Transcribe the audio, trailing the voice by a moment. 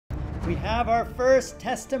we have our first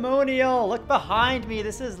testimonial. Look behind me.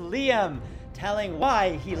 This is Liam telling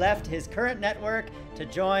why he left his current network to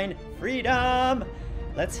join Freedom.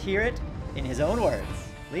 Let's hear it in his own words.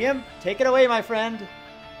 Liam, take it away, my friend.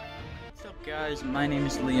 What's up, guys? My name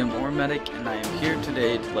is Liam Ormedic, and I am here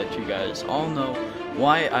today to let you guys all know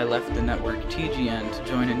why I left the network TGN to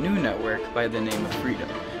join a new network by the name of Freedom.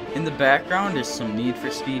 In the background is some Need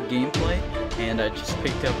for Speed gameplay, and I just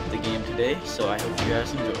picked up the game today, so I hope you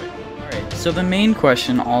guys enjoy. Alright, so the main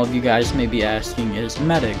question all of you guys may be asking is,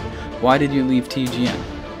 Medic, why did you leave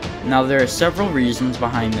TGN? Now there are several reasons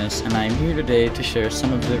behind this, and I am here today to share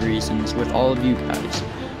some of the reasons with all of you guys.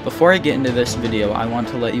 Before I get into this video, I want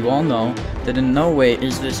to let you all know that in no way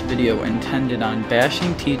is this video intended on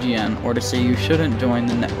bashing TGN or to say you shouldn't join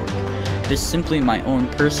the network. It is simply my own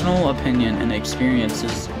personal opinion and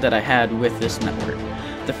experiences that I had with this network.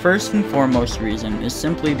 The first and foremost reason is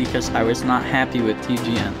simply because I was not happy with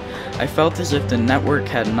TGN. I felt as if the network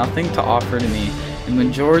had nothing to offer to me, and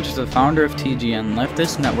when George, the founder of TGN, left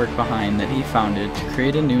this network behind that he founded to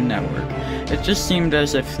create a new network, it just seemed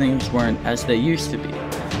as if things weren't as they used to be.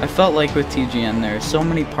 I felt like with TGN there are so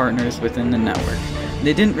many partners within the network.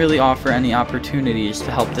 They didn't really offer any opportunities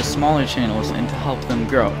to help the smaller channels and to help them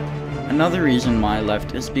grow. Another reason why I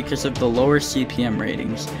left is because of the lower CPM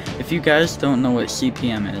ratings. If you guys don't know what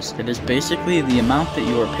CPM is, it is basically the amount that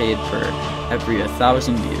you are paid for every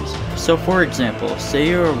 1,000 views. So for example, say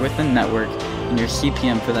you are with a network and your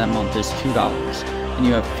CPM for that month is $2, and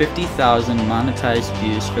you have 50,000 monetized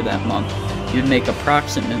views for that month, you'd make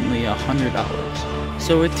approximately $100.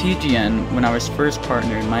 So with TGN, when I was first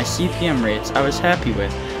partnered, my CPM rates I was happy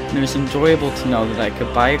with, and it was enjoyable to know that I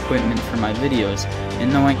could buy equipment for my videos,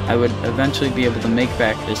 and knowing I would eventually be able to make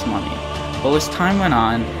back this money. Well, as time went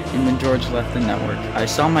on, and when George left the network, I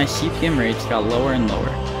saw my CPM rates got lower and lower.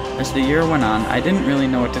 As the year went on, I didn't really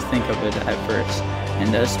know what to think of it at first,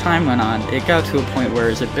 and as time went on, it got to a point where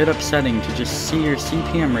it was a bit upsetting to just see your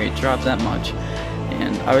CPM rate drop that much,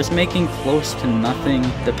 and I was making close to nothing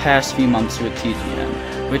the past few months with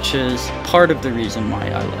TGN, which is part of the reason why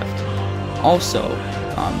I left. Also,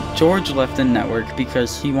 George left the network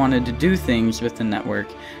because he wanted to do things with the network,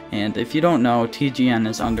 and if you don't know, TGN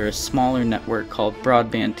is under a smaller network called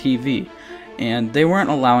Broadband TV, and they weren't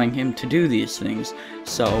allowing him to do these things,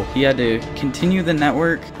 so he had to continue the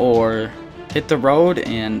network or hit the road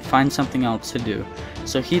and find something else to do.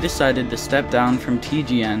 So he decided to step down from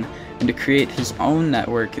TGN and to create his own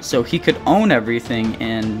network so he could own everything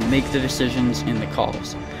and make the decisions and the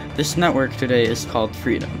calls. This network today is called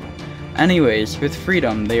Freedom. Anyways, with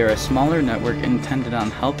Freedom, they are a smaller network intended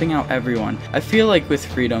on helping out everyone. I feel like with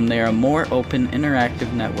Freedom, they are a more open,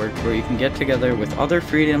 interactive network where you can get together with other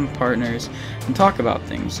Freedom partners and talk about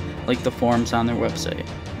things, like the forums on their website.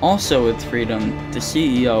 Also with Freedom, the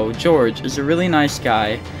CEO, George, is a really nice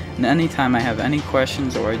guy, and anytime I have any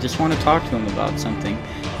questions or I just want to talk to him about something,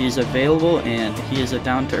 he is available and he is a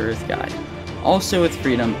down-to-earth guy. Also with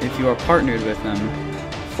Freedom, if you are partnered with them,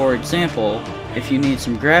 for example, if you need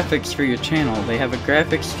some graphics for your channel, they have a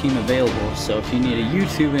graphics team available, so if you need a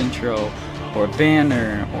YouTube intro, or a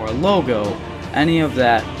banner, or a logo, any of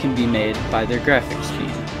that can be made by their graphics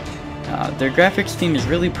team. Their graphics team is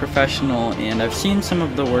really professional, and I've seen some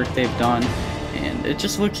of the work they've done, and it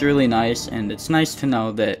just looks really nice, and it's nice to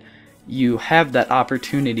know that you have that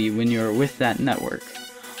opportunity when you're with that network.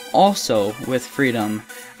 Also, with Freedom,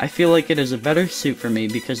 I feel like it is a better suit for me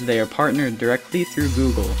because they are partnered directly through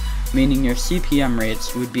Google, meaning your CPM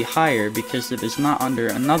rates would be higher because it is not under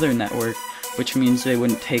another network, which means they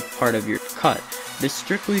wouldn't take part of your cut. It is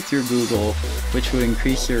strictly through Google, which would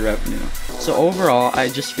increase your revenue. So overall, I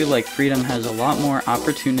just feel like Freedom has a lot more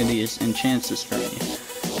opportunities and chances for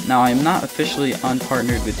me. Now, I am not officially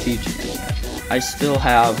unpartnered with TGN yet. I still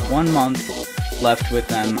have 1 month left with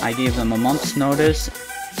them. I gave them a month's notice,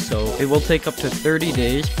 so it will take up to 30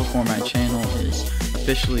 days before my channel is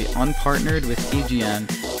officially unpartnered with TGN,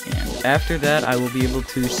 and after that I will be able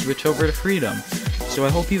to switch over to Freedom. So I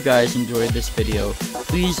hope you guys enjoyed this video.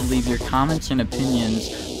 Please leave your comments and opinions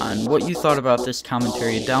on what you thought about this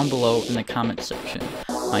commentary down below in the comment section.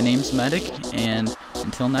 My name's Medic, and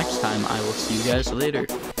until next time, I will see you guys later.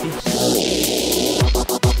 Peace.